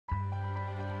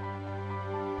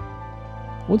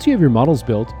Once you have your models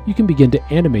built, you can begin to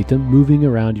animate them moving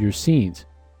around your scenes.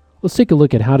 Let's take a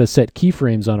look at how to set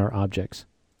keyframes on our objects.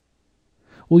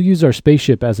 We'll use our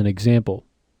spaceship as an example.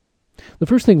 The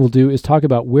first thing we'll do is talk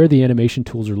about where the animation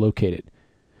tools are located.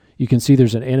 You can see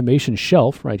there's an animation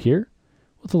shelf right here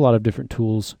with a lot of different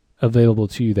tools available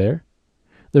to you there.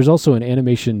 There's also an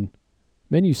animation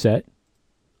menu set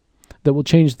that will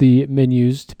change the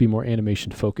menus to be more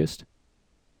animation focused.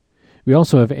 We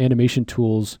also have animation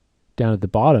tools down at the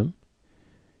bottom.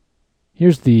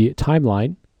 Here's the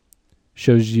timeline,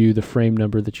 shows you the frame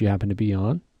number that you happen to be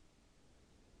on.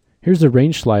 Here's the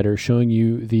range slider showing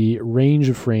you the range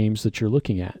of frames that you're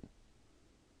looking at.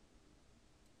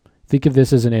 Think of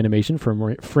this as an animation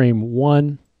from frame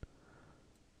 1.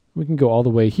 We can go all the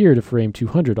way here to frame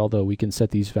 200, although we can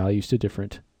set these values to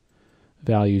different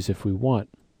values if we want.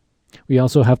 We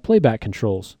also have playback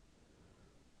controls.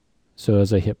 So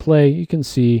as I hit play, you can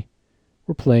see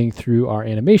we're playing through our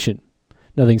animation.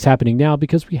 Nothing's happening now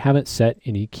because we haven't set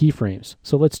any keyframes.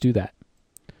 So let's do that.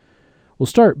 We'll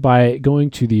start by going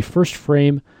to the first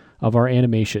frame of our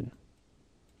animation.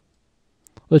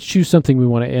 Let's choose something we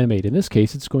want to animate. In this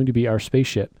case, it's going to be our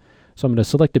spaceship. So I'm going to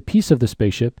select a piece of the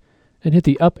spaceship and hit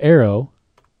the up arrow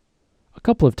a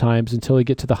couple of times until I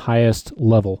get to the highest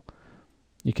level.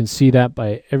 You can see that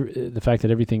by the fact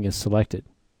that everything is selected.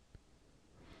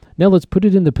 Now let's put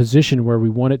it in the position where we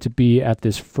want it to be at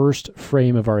this first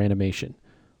frame of our animation.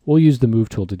 We'll use the move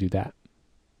tool to do that.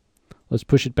 Let's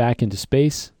push it back into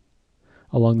space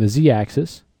along the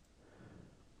z-axis.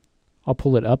 I'll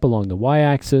pull it up along the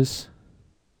y-axis,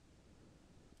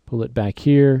 pull it back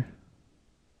here,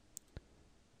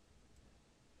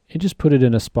 and just put it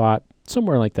in a spot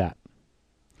somewhere like that.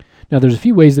 Now there's a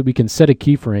few ways that we can set a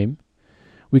keyframe.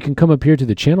 We can come up here to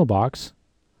the channel box,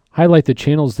 highlight the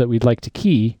channels that we'd like to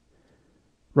key,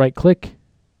 right-click,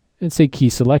 and say Key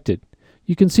Selected.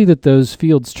 You can see that those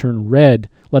fields turn red,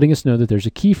 letting us know that there's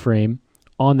a keyframe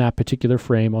on that particular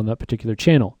frame, on that particular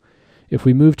channel. If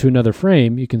we move to another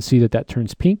frame, you can see that that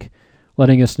turns pink,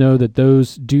 letting us know that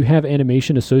those do have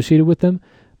animation associated with them,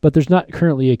 but there's not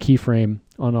currently a keyframe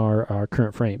on our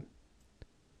current frame.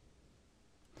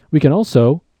 We can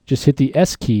also just hit the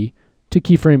S key to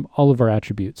keyframe all of our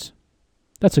attributes.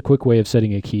 That's a quick way of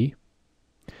setting a key.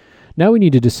 Now we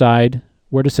need to decide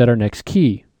where to set our next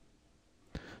key.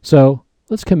 So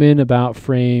let's come in about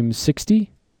frame 60,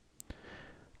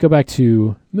 go back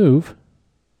to move,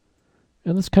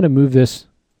 and let's kind of move this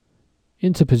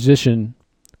into position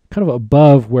kind of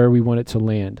above where we want it to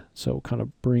land. So kind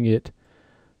of bring it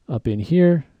up in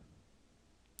here.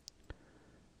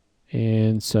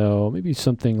 And so maybe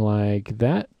something like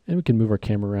that. And we can move our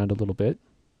camera around a little bit.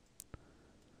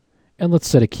 And let's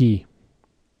set a key.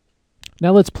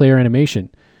 Now let's play our animation.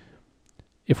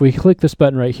 If we click this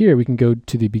button right here, we can go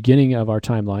to the beginning of our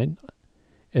timeline,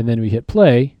 and then we hit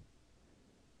play,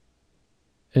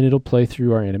 and it'll play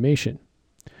through our animation.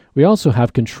 We also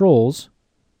have controls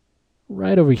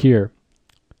right over here.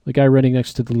 The guy running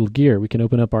next to the little gear. We can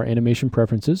open up our animation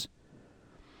preferences,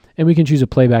 and we can choose a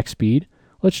playback speed.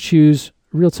 Let's choose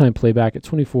real-time playback at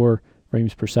 24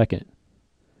 frames per second.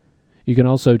 You can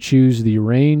also choose the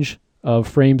range of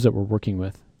frames that we're working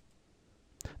with.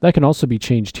 That can also be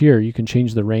changed here. You can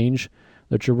change the range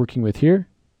that you're working with here,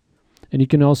 and you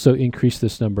can also increase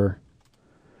this number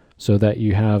so that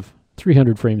you have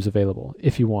 300 frames available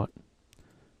if you want.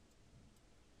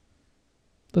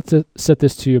 Let's set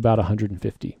this to about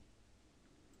 150.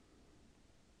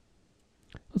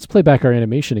 Let's play back our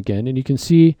animation again, and you can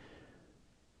see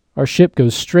our ship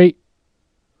goes straight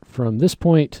from this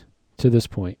point to this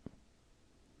point.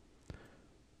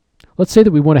 Let's say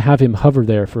that we want to have him hover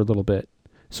there for a little bit.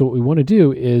 So what we want to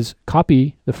do is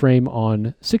copy the frame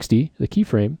on 60, the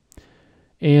keyframe,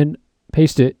 and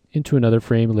paste it into another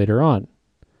frame later on.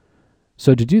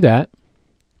 So to do that,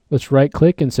 let's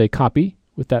right-click and say Copy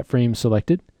with that frame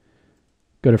selected.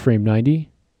 Go to frame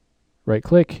 90,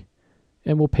 right-click,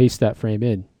 and we'll paste that frame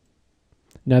in.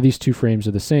 Now these two frames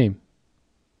are the same.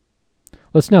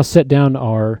 Let's now set down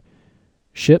our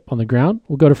ship on the ground.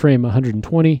 We'll go to frame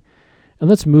 120, and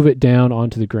let's move it down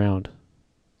onto the ground.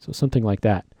 So something like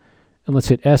that. And let's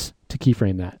hit S to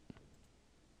keyframe that.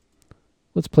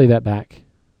 Let's play that back.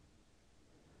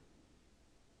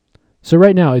 So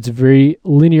right now it's a very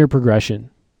linear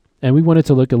progression, and we want it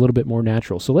to look a little bit more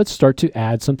natural. So let's start to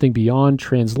add something beyond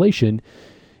translation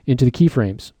into the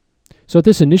keyframes. So at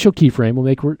this initial keyframe, we'll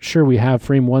make sure we have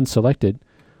frame 1 selected.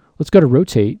 Let's go to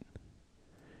Rotate.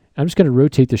 I'm just going to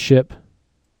rotate the ship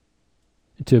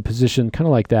into a position kind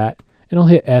of like that, and I'll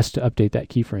hit S to update that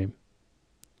keyframe.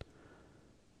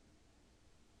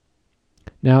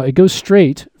 Now it goes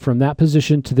straight from that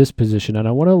position to this position, and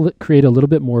I want to create a little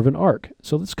bit more of an arc.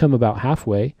 So let's come about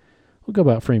halfway. We'll go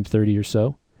about frame 30 or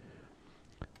so.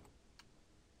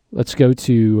 Let's go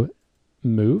to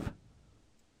move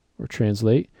or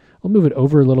translate. I'll move it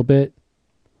over a little bit,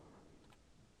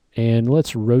 and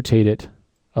let's rotate it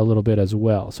a little bit as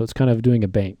well. So it's kind of doing a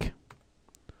bank.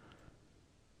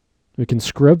 We can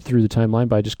scrub through the timeline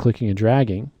by just clicking and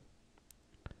dragging.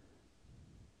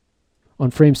 On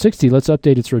frame 60, let's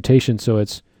update its rotation so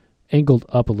it's angled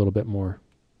up a little bit more.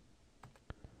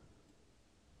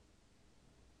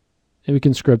 And we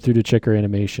can scrub through to check our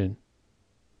animation.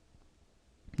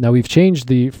 Now we've changed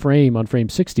the frame on frame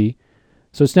 60,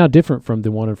 so it's now different from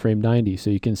the one on frame 90, so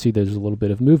you can see there's a little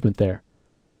bit of movement there.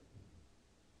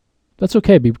 That's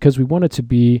okay because we want it to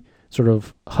be sort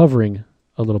of hovering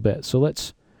a little bit. So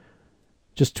let's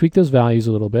just tweak those values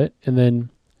a little bit and then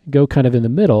go kind of in the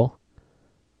middle,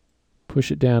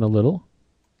 push it down a little,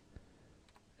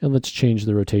 and let's change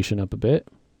the rotation up a bit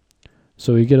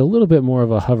so we get a little bit more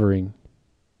of a hovering.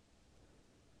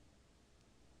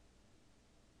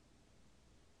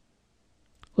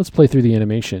 Let's play through the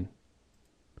animation.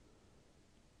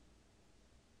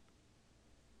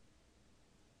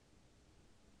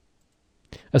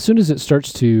 As soon as it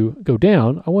starts to go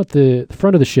down, I want the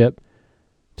front of the ship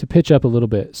to pitch up a little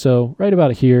bit. So right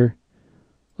about here,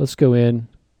 let's go in,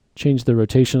 change the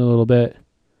rotation a little bit,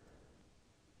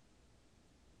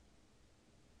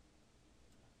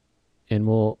 and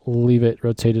we'll leave it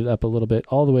rotated up a little bit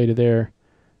all the way to there,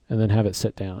 and then have it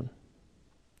set down.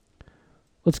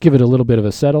 Let's give it a little bit of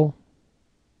a settle.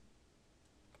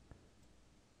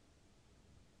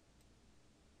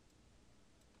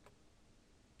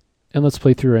 And let's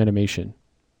play through our animation.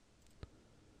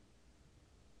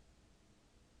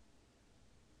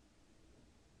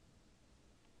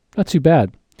 Not too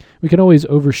bad. We can always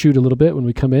overshoot a little bit when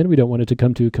we come in. We don't want it to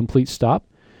come to a complete stop,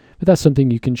 but that's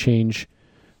something you can change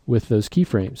with those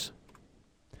keyframes.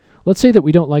 Let's say that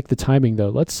we don't like the timing though.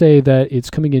 Let's say that it's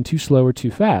coming in too slow or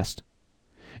too fast.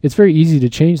 It's very easy to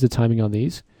change the timing on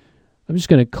these. I'm just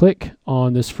going to click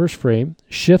on this first frame,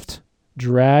 shift,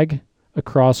 drag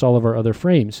across all of our other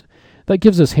frames. That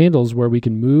gives us handles where we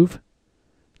can move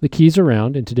the keys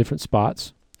around into different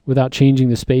spots without changing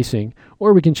the spacing,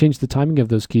 or we can change the timing of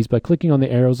those keys by clicking on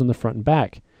the arrows on the front and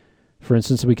back. For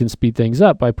instance, we can speed things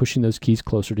up by pushing those keys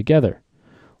closer together.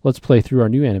 Let's play through our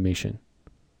new animation.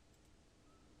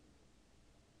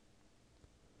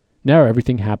 Now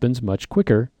everything happens much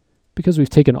quicker because we've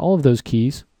taken all of those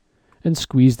keys and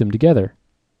squeezed them together.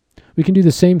 We can do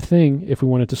the same thing if we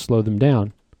wanted to slow them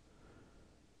down.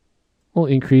 We'll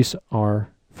increase our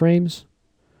frames.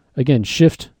 Again,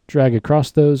 shift, drag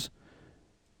across those,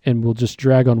 and we'll just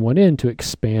drag on one end to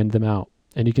expand them out.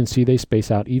 And you can see they space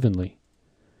out evenly.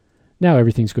 Now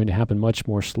everything's going to happen much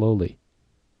more slowly.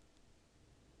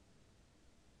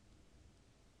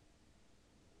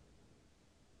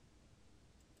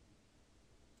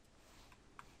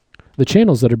 The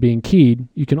channels that are being keyed,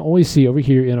 you can always see over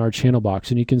here in our channel box,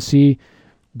 and you can see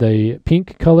the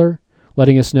pink color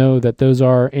letting us know that those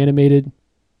are animated.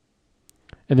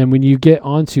 And then when you get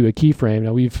onto a keyframe,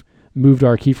 now we've moved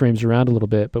our keyframes around a little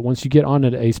bit, but once you get on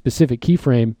a specific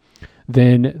keyframe,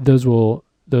 then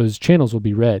those channels will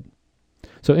be red.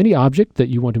 So any object that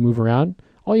you want to move around,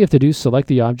 all you have to do is select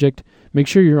the object, make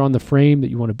sure you're on the frame that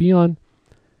you want to be on,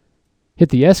 hit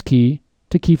the S key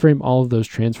to keyframe all of those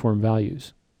transform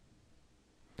values.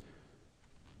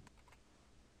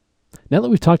 Now that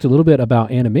we've talked a little bit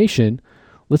about animation,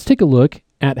 let's take a look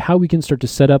at how we can start to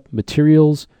set up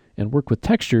materials and work with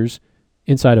textures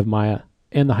inside of Maya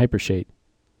and the Hypershade.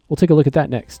 We'll take a look at that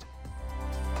next.